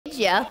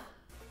yeah.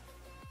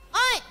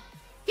 Alright!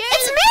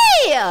 It's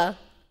me! Gary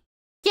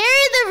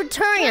the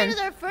Returian. Gary is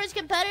our first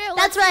competitor.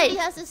 That's right. He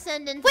has to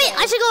send in. Wait,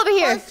 I should go over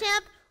here. Plus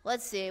champ.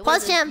 Let's see.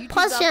 Plus champ.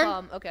 Plus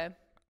champ. Okay.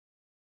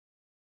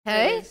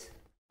 Hey.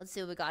 Let's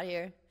see what we got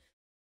here.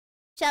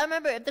 Chat,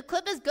 remember, if the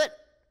clip is good.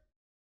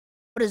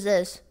 What is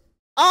this?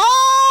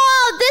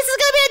 Oh, this is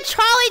gonna be a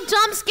Charlie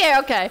jump scare.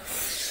 Okay.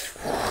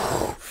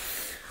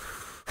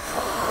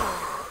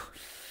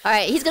 All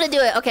right, he's gonna do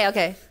it. Okay,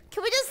 okay.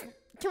 Can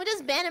we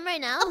just ban him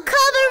right now? I'm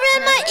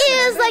covering my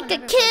ears like a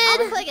kid.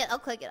 I'll click it. I'll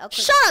click it.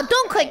 Shut up!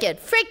 Don't click it.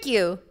 Frick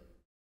you.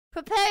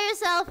 Prepare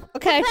yourself.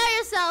 Okay. Prepare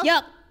yourself.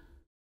 Yep.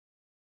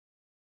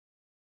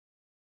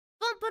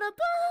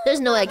 There's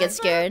no way I get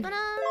scared.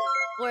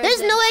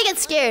 There's no way I get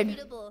scared.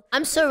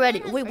 I'm so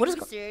ready. Wait, what is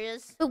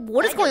serious? Wait,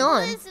 what is going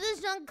on?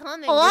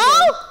 Hello?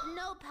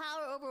 No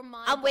power over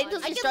my I'm waiting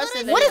till she starts the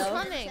video. What is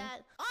coming?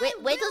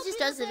 Wait till she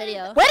starts the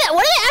video. When are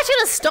they actually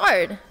gonna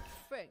start?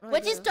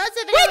 When she starts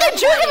the video. Wait, they're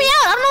juking me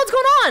out. I don't know what's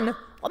going on.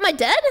 Am I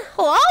dead?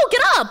 Hello?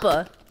 Get up.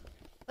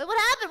 Wait, what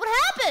happened? What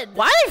happened?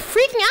 Why are they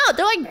freaking out?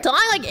 They're like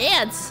dying like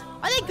ants.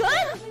 Are they good?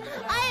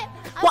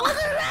 I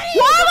wasn't ready.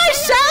 Why are my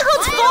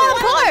shackles falling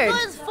apart?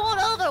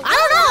 I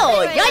don't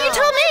know. Yeah, you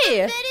tell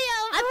me.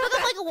 I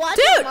feel like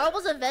watching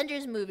Marvel's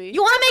Avengers movie.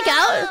 You want to make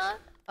out?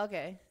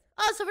 Okay.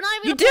 Oh, so we're not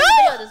even gonna play the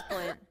video at this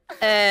point.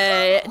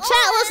 Hey, chat,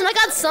 listen, I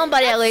got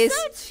somebody at least.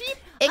 So cheap.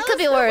 It could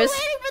be worse. I was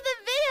waiting for the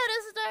video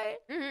to start.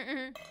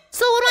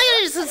 So what am I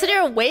gonna just sit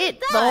here and wait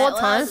the whole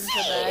time?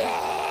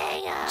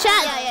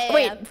 Chat,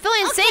 wait,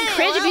 Filian, say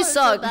cringe if you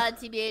suck.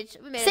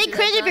 Say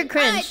cringe if you're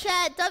cringe. Alright,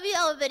 chat,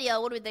 WL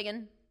video, what are we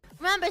thinking?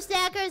 Remember,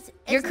 stackers,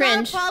 you're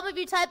cringe. Not a problem if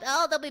you type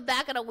L, they'll be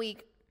back in a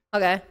week.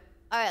 Okay.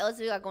 Alright, let's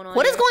see what we got going on.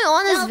 What is going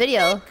on in this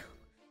video?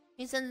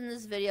 He sends in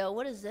this video.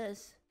 What is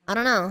this? I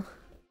don't know.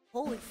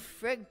 Holy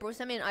frick, bro,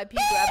 sent me an IP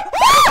grab.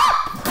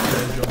 Did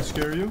I jump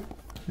scare you?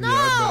 No! Yeah, I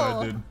bet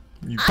I did.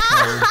 You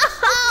coward.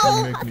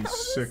 You make me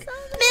sick.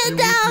 Your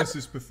weakness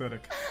is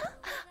pathetic.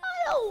 I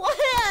don't want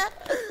it.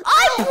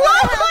 I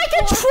broke my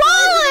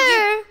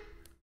controller!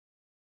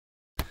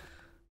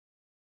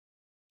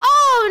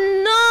 Oh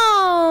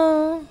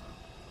no!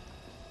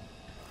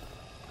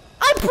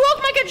 I broke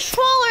my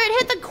controller. It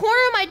hit the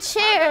corner of my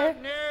chair.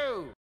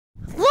 No.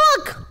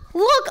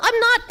 Look, I'm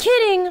not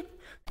kidding.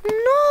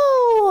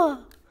 No.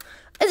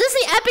 Is this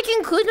the epic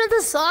conclusion of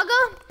the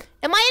saga?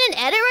 Am I in an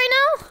edit right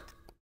now?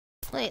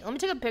 Wait, let me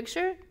take a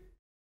picture.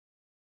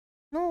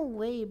 No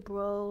way,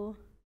 bro.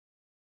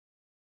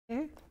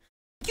 Here?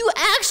 You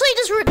actually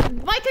just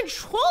my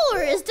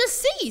controller is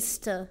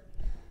deceased.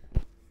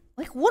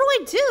 Like, what do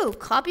I do?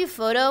 Copy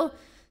photo,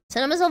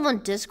 send myself on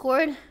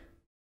Discord.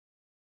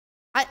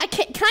 I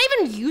can't. Can I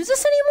even use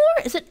this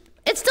anymore? Is it?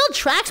 It still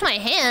tracks my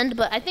hand,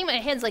 but I think my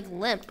hand's like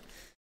limp.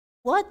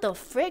 What the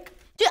frick,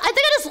 dude? I think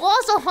I just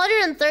lost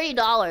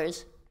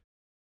 $130.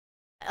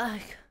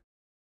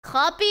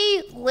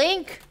 Copy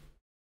link.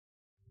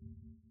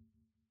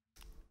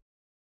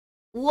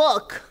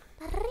 Look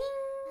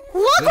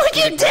what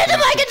you did to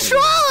my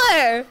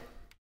controller!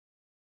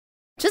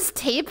 Just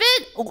tape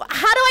it? How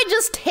do I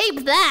just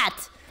tape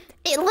that?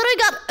 It literally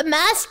got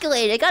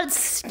emasculated. It got its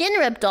skin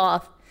ripped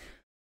off.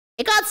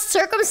 It got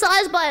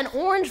circumcised by an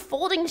orange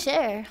folding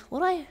chair. What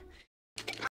do I...